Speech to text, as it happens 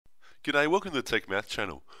G'day, welcome to the Tech Math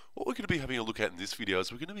channel. What we're going to be having a look at in this video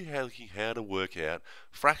is we're going to be looking how to work out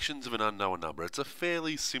fractions of an unknown number. It's a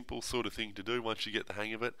fairly simple sort of thing to do once you get the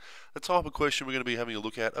hang of it. The type of question we're going to be having a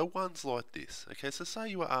look at are ones like this. Okay, so say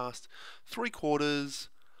you were asked 3/4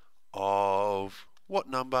 of what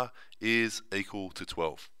number is equal to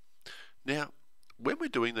 12. Now, when we're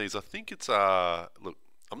doing these, I think it's, look,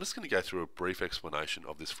 I'm just going to go through a brief explanation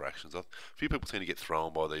of this fractions. A few people tend to get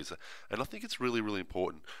thrown by these, and I think it's really, really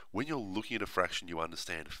important when you're looking at a fraction you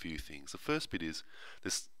understand a few things. The first bit is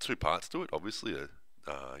there's two parts to it, obviously,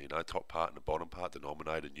 top part and a bottom part,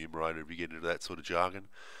 denominator, numerator, if you get into that sort of jargon.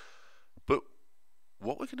 But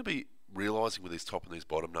what we're going to be realising with these top and these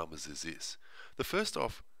bottom numbers is this. The first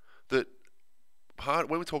off, that part,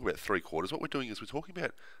 when we talk about 3/4, what we're doing is we're talking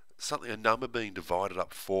about a number being divided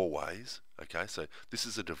up 4 ways. Okay, so this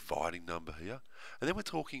is a dividing number here. And then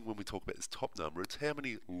when we talk about this top number, it's how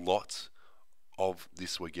many lots of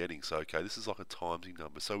this we're getting. So, okay, this is like a timesing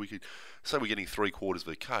number. So we could say we're getting 3/4 of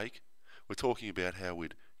a cake. We're talking about how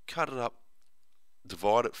we'd cut it up,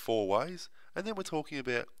 divide it 4 ways, and then we're talking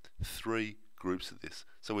about 3 groups of this.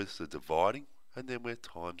 So we're dividing, and then we're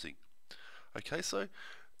timesing. Okay, so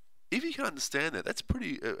if you can understand that, that's a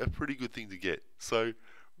pretty good thing to get. So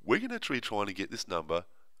we're going to trying to get this number.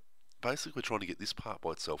 Basically, we're trying to get this part by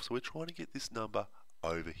itself. So we're trying to get this number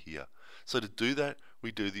over here. So to do that,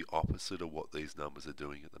 we do the opposite of what these numbers are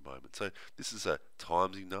doing at the moment. So this is a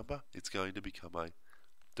timesing number. It's going to become a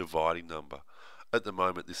dividing number. At the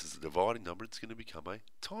moment, this is a dividing number. It's going to become a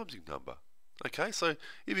timesing number. Okay, so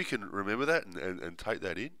if you can remember that and take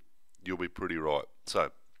that in, you'll be pretty right.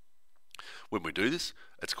 So when we do this,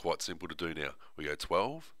 it's quite simple to do now. We go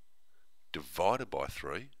 12 divided by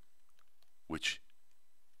 3, which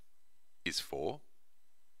is 4,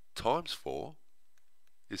 times 4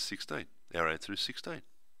 is 16. Our answer is 16.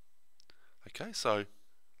 Okay, so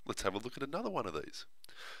let's have a look at another one of these.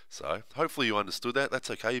 So hopefully you understood that.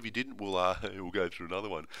 That's okay. If you didn't, we'll go through another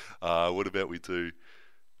one. What about we do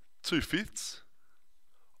 2/5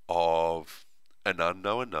 of an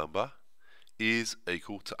unknown number is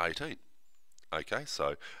equal to 18. Okay,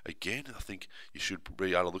 so again, I think you should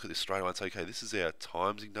be able to look at this straight away and say, okay, this is our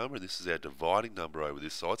timesing number and this is our dividing number over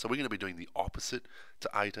this side. So we're going to be doing the opposite to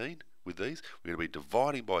 18 with these. We're going to be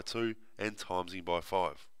dividing by 2 and timesing by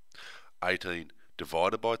 5. 18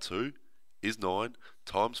 divided by 2 is 9,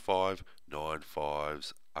 times 5, 9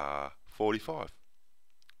 5s are 45.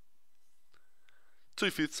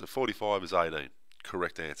 2/5 of 45 is 18.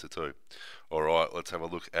 Correct answer too. Alright, let's have a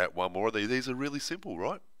look at one more of these. These are really simple,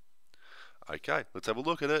 right? Okay, let's have a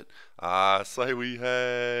look at it. Say we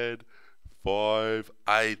had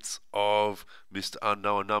 5/8 of Mr.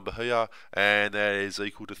 Unknown number here, and that is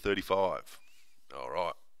equal to 35.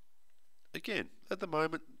 Alright. Again, at the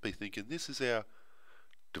moment, be thinking this is our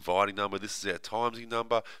dividing number, this is our timesing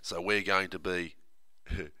number, so we're going to be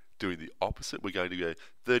doing the opposite. We're going to go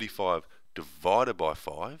 35 divided by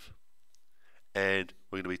 5, and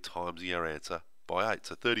we're going to be timesing our answer by 8.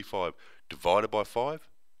 So 35 divided by 5,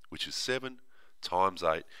 which is 7, times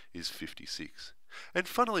 8 is 56. And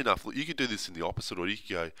funnily enough, look, you could do this in the opposite order. You could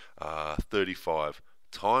go 35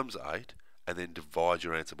 times 8 and then divide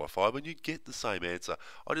your answer by 5 and you get the same answer.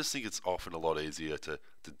 I just think it's often a lot easier to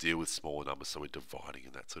deal with smaller numbers, so we're dividing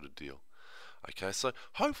and that sort of deal. Okay, so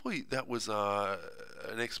hopefully that was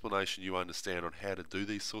an explanation you understand on how to do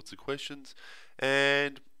these sorts of questions.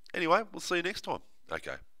 And anyway, we'll see you next time.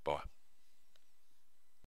 Okay, bye.